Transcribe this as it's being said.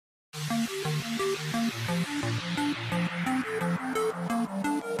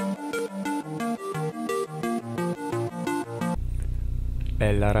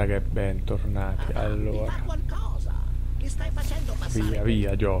Bella raga, e bentornati. Allora, via,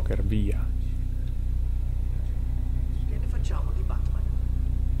 via, Joker, via. Che ne facciamo di Batman?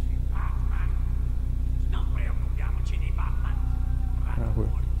 Batman! Non preoccupiamoci di Batman. Ah, quel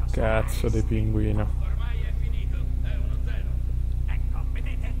cazzo di pinguino. Ormai è finito, è 1-0. Ecco,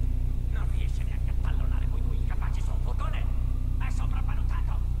 vedete? Non riesce neanche a pallonare quei due incapaci su un furgone. È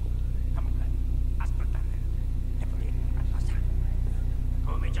sopravvalutato. Comunque, aspettate. Devo dirvi una cosa.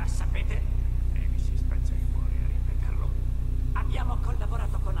 Come già sapete, e mi si spezza il cuore a ripeterlo, abbiamo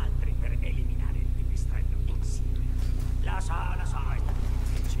collaborato con altri per eliminare il pipistrello insieme. Lo so, è stato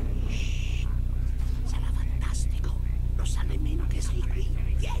difficile. Shh. Sarà fantastico. Non sa nemmeno che sei qui.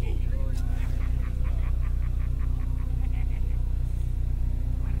 Vieni.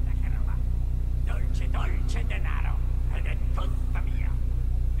 Guarda che roba. Dolce, dolce denaro. Ed è tutta mia.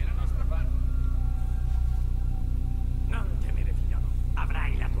 E la nostra parte? Non temere, figlio.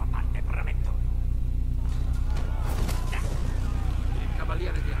 Avrai la tua parte, prometto. Il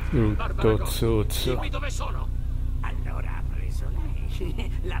cavaliere di Brutto zozzo. Dimmi dove sono. Allora ha preso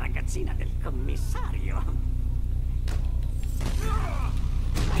lei, la ragazzina del commissario.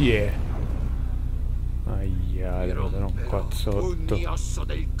 Chi è? Aia, devo dare un Ogni cazzotto. osso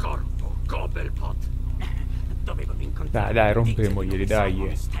del corpo, Cobblepot. Dovevo incontrare. Dai, rompiamoglieli,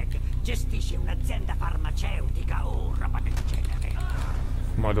 dai. Gestisce un'azienda farmaceutica o roba del genere.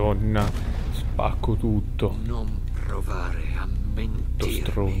 Madonna, spacco tutto. Non provare a Sto mentirmi.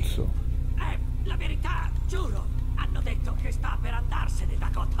 stronzo. La verità, giuro. Hanno detto che sta per andarsene da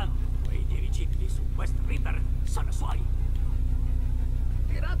Gotham. Quei dirigibili su West River sono suoi.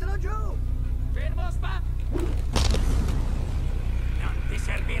 Tiratelo giù. Fermo, Spa! Non ti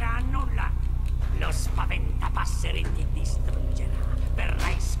servirà a nulla. Lo spaventapasseri ti distruggerà.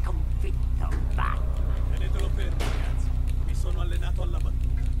 Verrai sconfitto, Batman. Tenetelo fermo, ragazzi. Mi sono allenato alla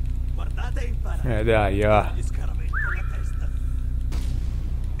battuta. Guardate e imparate. Dai, va. Gli scaraventi con la testa.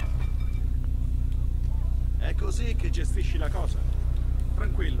 È così che gestisci la cosa.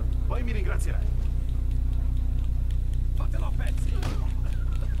 Tranquillo, poi mi ringrazierai. Fatelo a pezzi.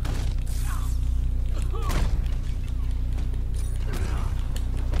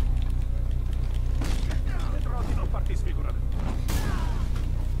 Vedrò di non farti sfigurare.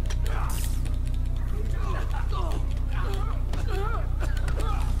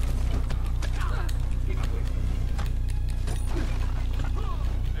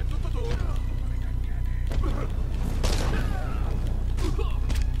 È tutto tu.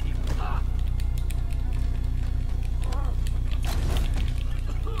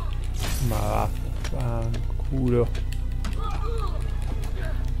 Ma vaffanculo.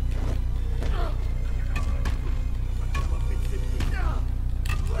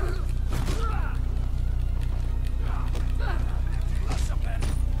 Lascia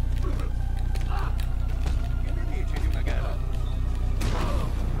perdere. Che ne dici di una gara?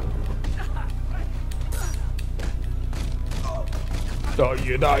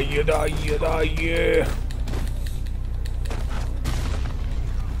 Dai, dai, dai, dai.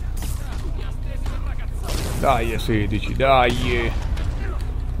 Dai, 16, dai.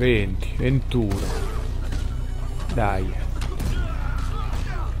 20, 21. Dai.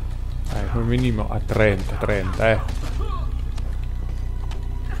 Dai, come minimo a 30, 30,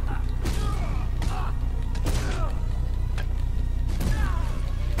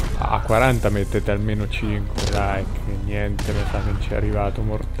 A 40 mettete almeno 5 like, che niente, mi sa che non ci è arrivato.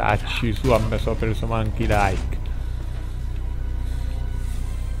 Mortacci, su, a me so preso manchi like.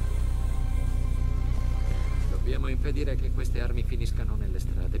 Dobbiamo impedire che queste armi finiscano nelle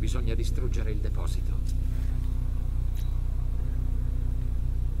strade. Bisogna distruggere il deposito.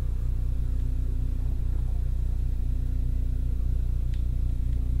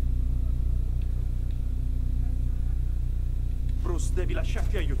 Bruce, devi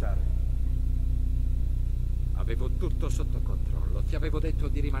lasciarti aiutare. Avevo tutto sotto controllo. Ti avevo detto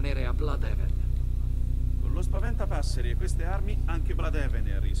di rimanere a Bloodhaven. Con lo spaventapasseri e queste armi, anche Bloodhaven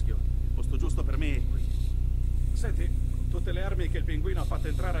è a rischio. Il posto giusto per me è qui. Senti, con tutte le armi che il pinguino ha fatto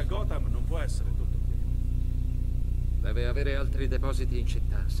entrare a Gotham, non può essere tutto qui. Deve avere altri depositi in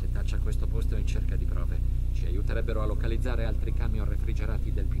città. Se taccia questo posto in cerca di prove, ci aiuterebbero a localizzare altri camion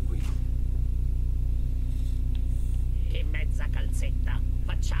refrigerati del pinguino. E mezza calzetta,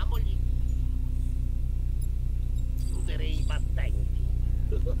 facciamogli. Userei i battenti.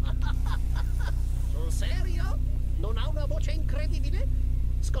 Sul serio? Non ha una voce incredibile?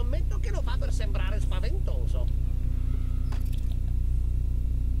 Scommetto che lo fa per sembrare spaventoso.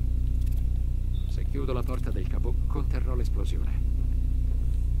 Se chiudo la porta del capo, conterrò l'esplosione.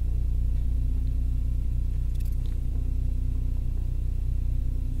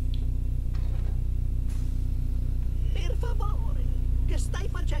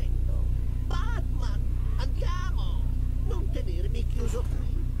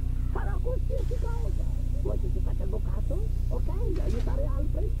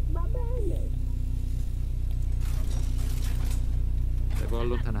 Devo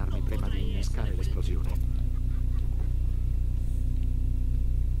allontanarmi prima di innescare l'esplosione.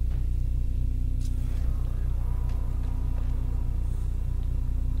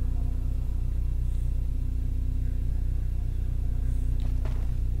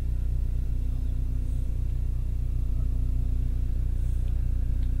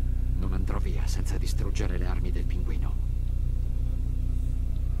 Non andrò via senza distruggere le armi del pinguino.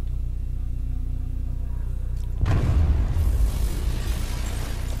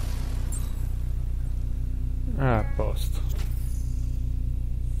 Ah, a posto.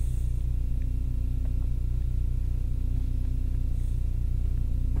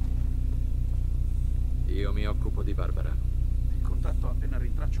 Io mi occupo di Barbara. Ti contatto appena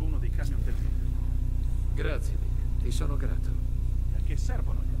rintraccio uno dei camion del pinguino. Grazie, Dick. Ti sono grato. A che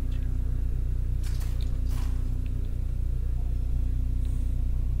servono gli amici?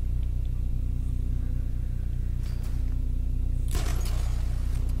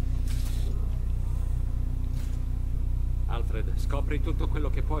 Alfred, scopri tutto quello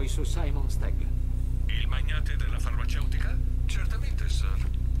che puoi su Simon Stagg. Il magnate della farmaceutica? Certamente, sir.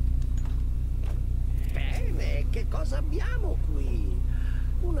 Bene, che cosa abbiamo qui?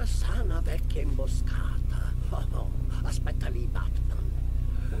 Una sana vecchia imboscata. Oh, aspetta lì, Batman.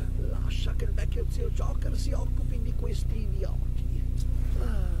 Lascia che il vecchio zio Joker si occupi di questi idioti.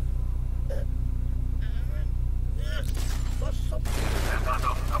 Posso...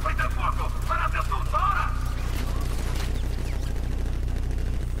 Stato, aprite il fuoco! Parate a tutto, ora!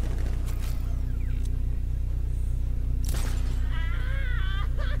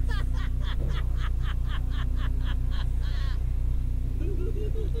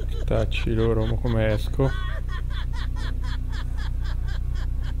 Tacci loro, ma come esco?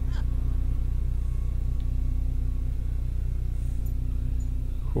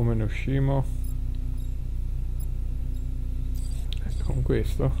 Come ne uscimo? Con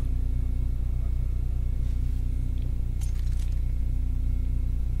questo?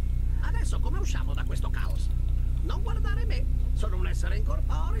 Adesso come usciamo da questo caos? Non guardare me, sono un essere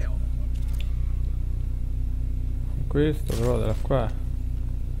incorporeo. Con questo però da qua.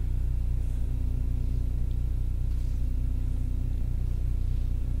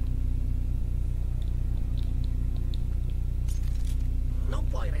 Non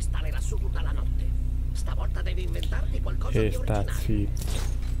puoi restare lassù tutta la notte. Stavolta devi inventarti qualcosa E di sta originale. zitto.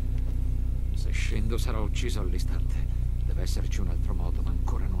 Se scendo sarò ucciso all'istante. Deve esserci un altro modo, ma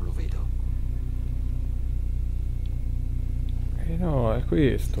ancora non lo vedo. No, è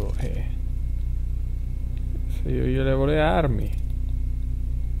questo. Se io levo le armi.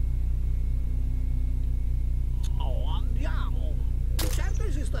 Oh, andiamo! Di certo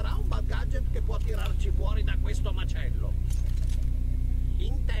esisterà un bug gadget che può tirarci fuori da questo macello.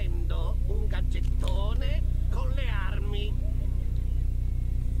 Intendo un gadgettone con le armi.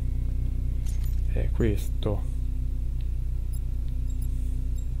 È questo.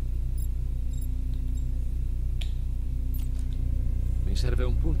 Mi serve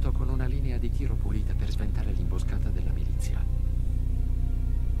un punto con una linea di tiro pulita per sventare l'imboscata della milizia.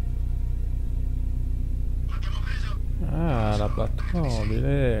 L'abbiamo preso? Ah, la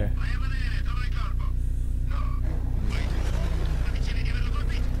Batmobile. Vai a vedere, dove è il corpo? No. Vai tu. Ravvicini di averlo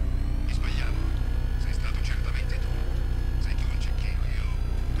colpito? Mi sbagliavo. Sei stato certamente tu. Sei tu il cecchino, io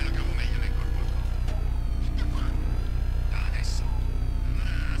me la cavo meglio nel corpo al corpo. Da qua. Da adesso.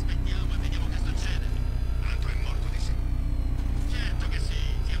 Allora aspettiamo e vediamo che succede. Tanto è morto di sicuro. Certo che sì,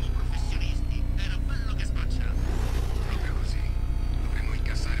 siamo professionisti. Era bello che spacciamo. Proprio così. Dovremmo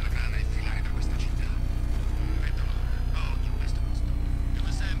incassare la grana e filare da questa città. Vedo l'ora. Odio questo posto.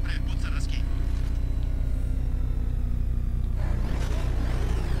 Come sempre, puzza da schifo.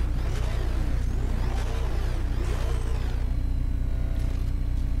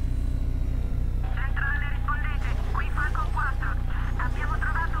 Centrale, rispondete. Qui Falcon 4. Abbiamo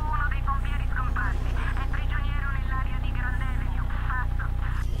trovato uno dei pompieri scomparsi. È prigioniero nell'area di Grand Avenue. Fatto.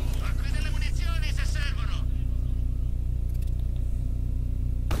 Offri delle munizioni se servono.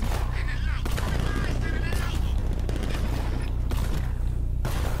 È nell'auto. Dove vai? Stai nell'auto.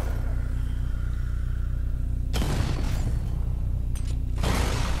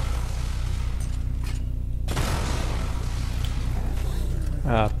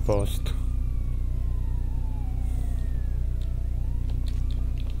 Ah, a posto.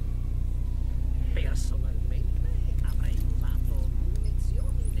 Personalmente avrei usato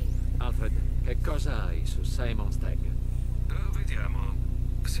munizioni nere. Alfred, che cosa hai su Simon Stagg? Vediamo.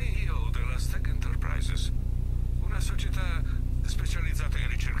 CEO della Stagg Enterprises. Una società specializzata in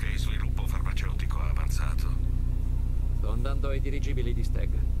ricerca e sviluppo farmaceutico avanzato. Sto andando ai dirigibili di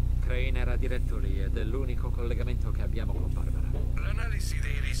Stagg. Crane era diretto lì ed è l'unico collegamento che abbiamo con Barbara. L'analisi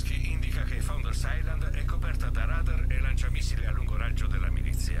dei rischi indica che Founders Island è coperta da radar e lanciamissili a lungo raggio della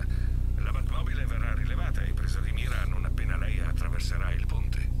milizia. La Batmobile verrà rilevata e presa di mira non appena lei attraverserà il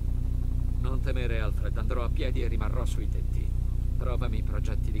ponte. Non temere, Alfred, andrò a piedi e rimarrò sui tetti. Trovami i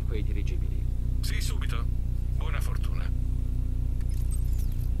progetti di quei dirigibili. Sì, subito. Buona fortuna.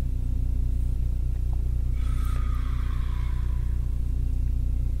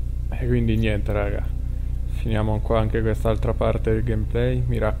 E quindi niente, raga. Finiamo qua anche quest'altra parte del gameplay.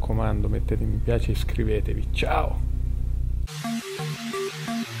 Mi raccomando, mettete mi piace e iscrivetevi. Ciao!